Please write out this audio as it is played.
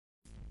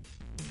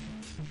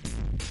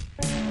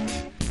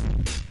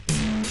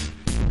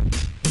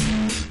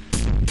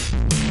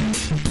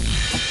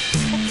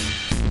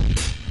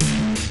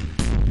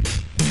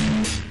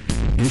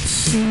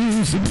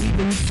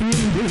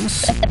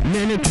this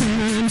many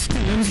times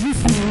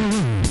before.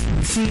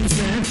 It seems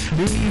that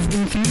we've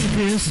been through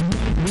this,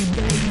 but we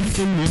beg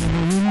for more.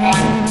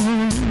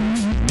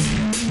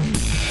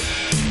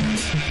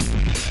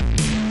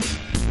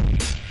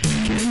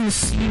 Can you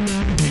see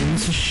my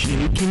hands are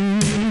shaking?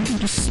 Can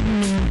you see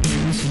my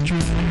hands are dry?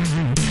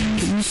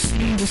 Can you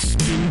see the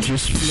skin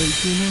just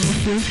flaking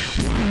off? And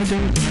why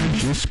don't I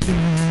just cry?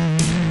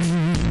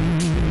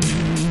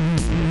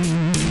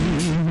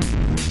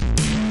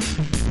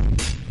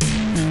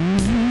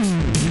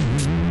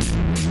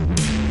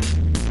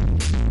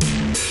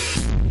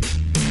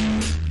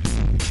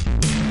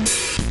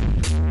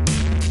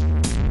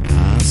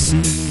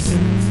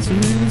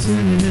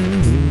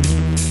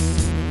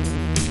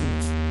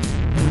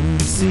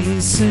 I see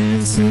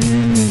sense in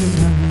my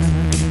mind.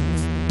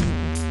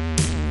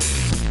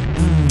 I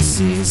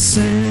see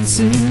sense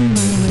in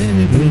my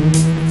ego.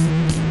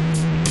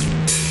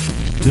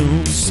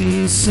 Don't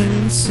see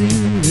sense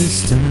in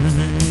this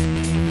time.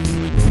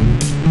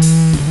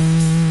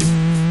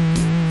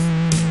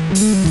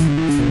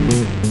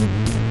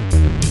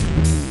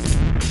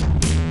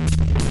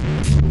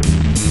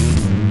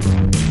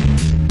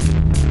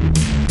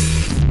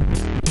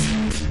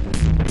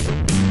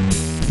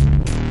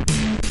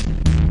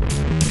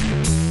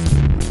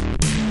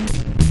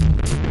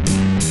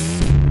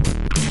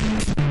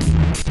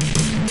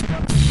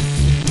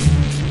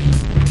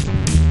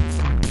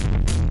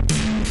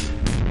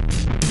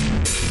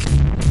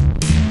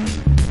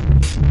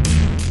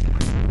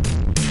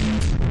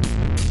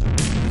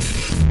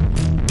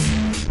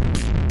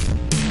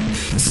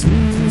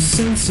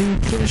 Sensing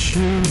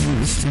pressure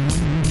this time.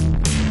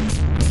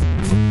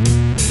 I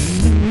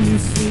know you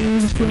feel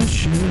the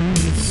pressure,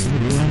 it's so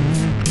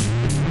right.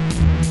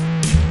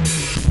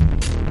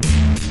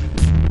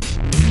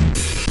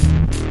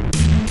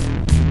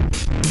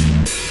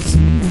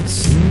 See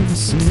myself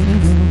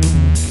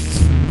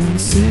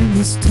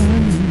this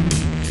time.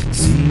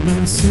 See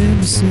myself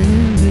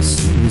this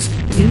is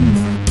in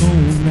my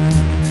own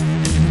life.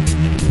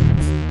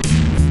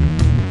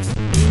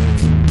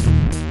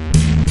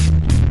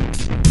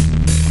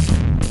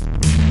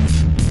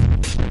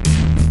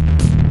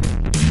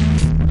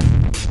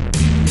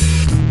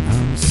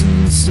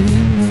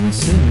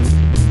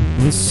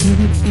 Listen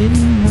it in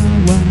my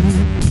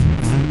wine.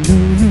 I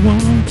know you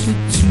wanted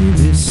to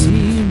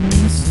receive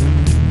my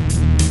song.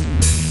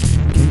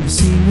 Can you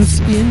see what's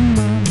in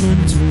my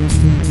mental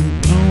state?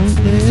 All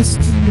less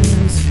than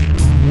less.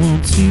 I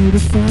want you to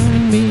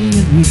find me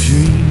and we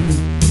dream.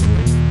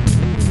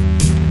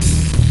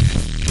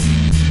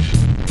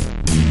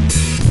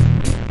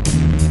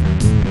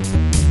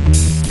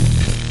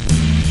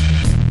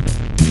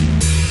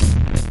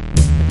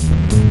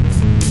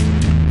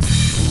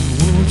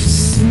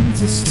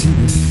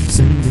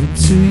 Send it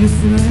to your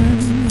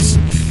friends.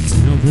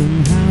 Tell them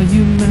how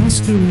you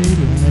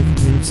masquerade like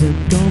things are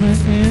gonna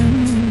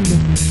end.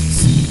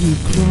 See you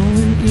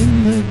crawling in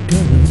the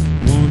gutter,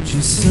 want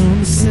you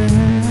some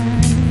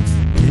side.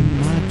 In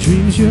my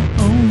dreams you're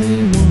only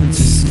one to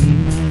see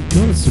my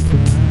God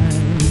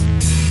surprise.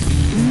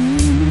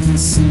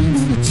 See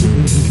my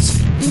tears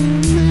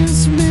in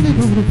this many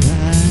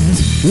butterflies.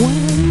 Why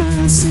am I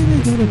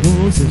singing to the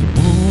voices that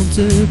want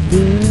to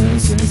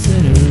burst and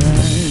set it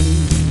right?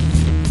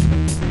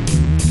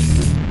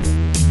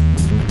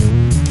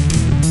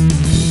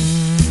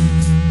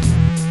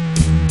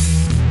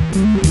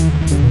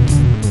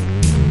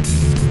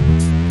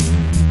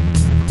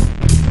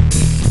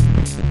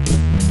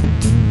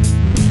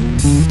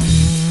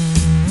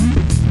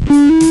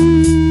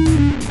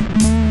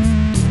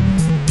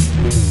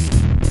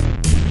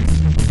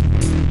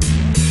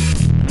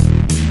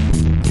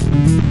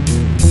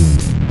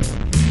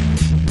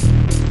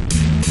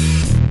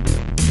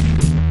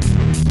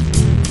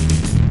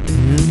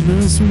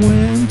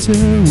 Winter,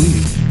 we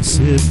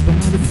sit by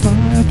the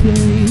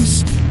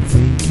fireplace,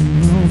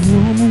 thinking of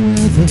warm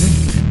weather.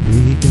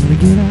 We gotta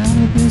get out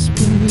of this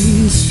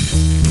place.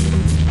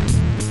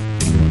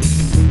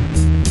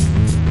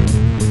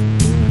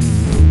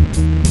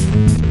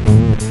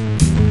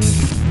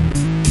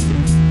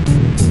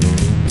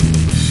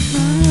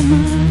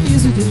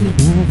 Is it in the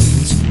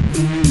moments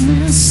in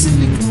this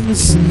silly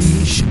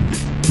conversation?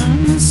 I'm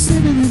not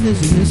sitting in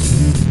this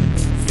listening,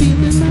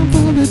 feeling my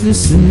body to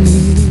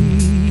say.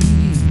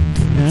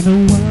 And a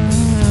while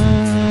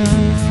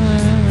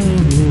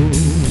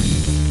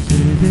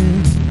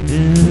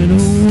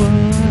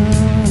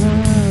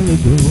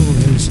ago,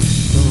 as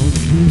thought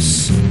you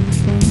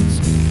sometimes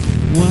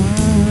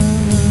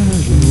while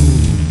ago.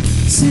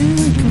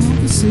 Silly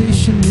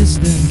conversation is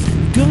then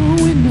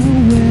going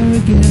nowhere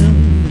again.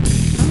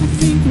 I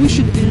think we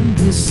should end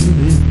this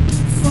silly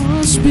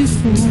farce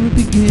before it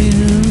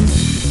begins.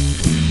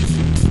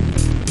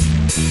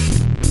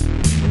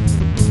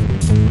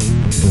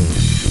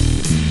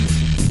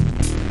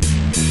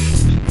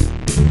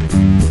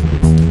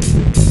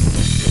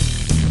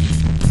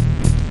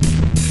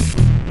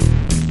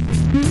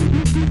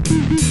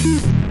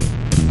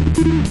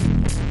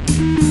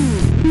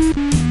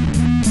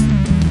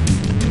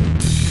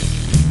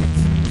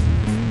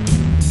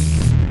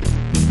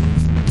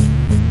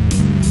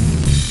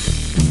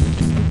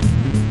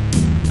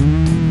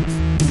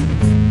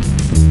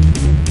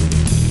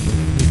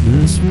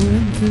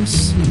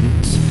 first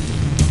cities,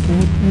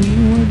 what we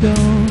were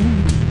done.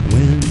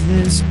 When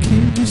this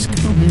kid is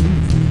coming,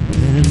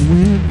 then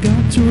we've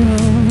got to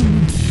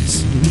run.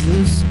 See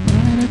the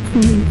spider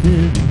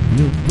creeping on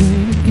your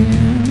brain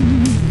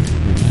again,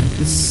 like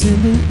a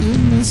sinner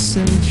in the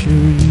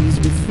centuries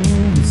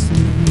before the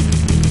sea.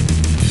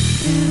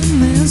 In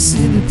this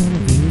city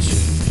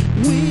politician,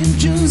 we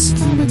just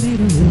dominate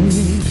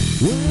away.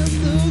 When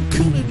the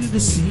community to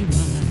see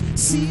my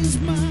sees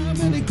my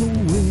medical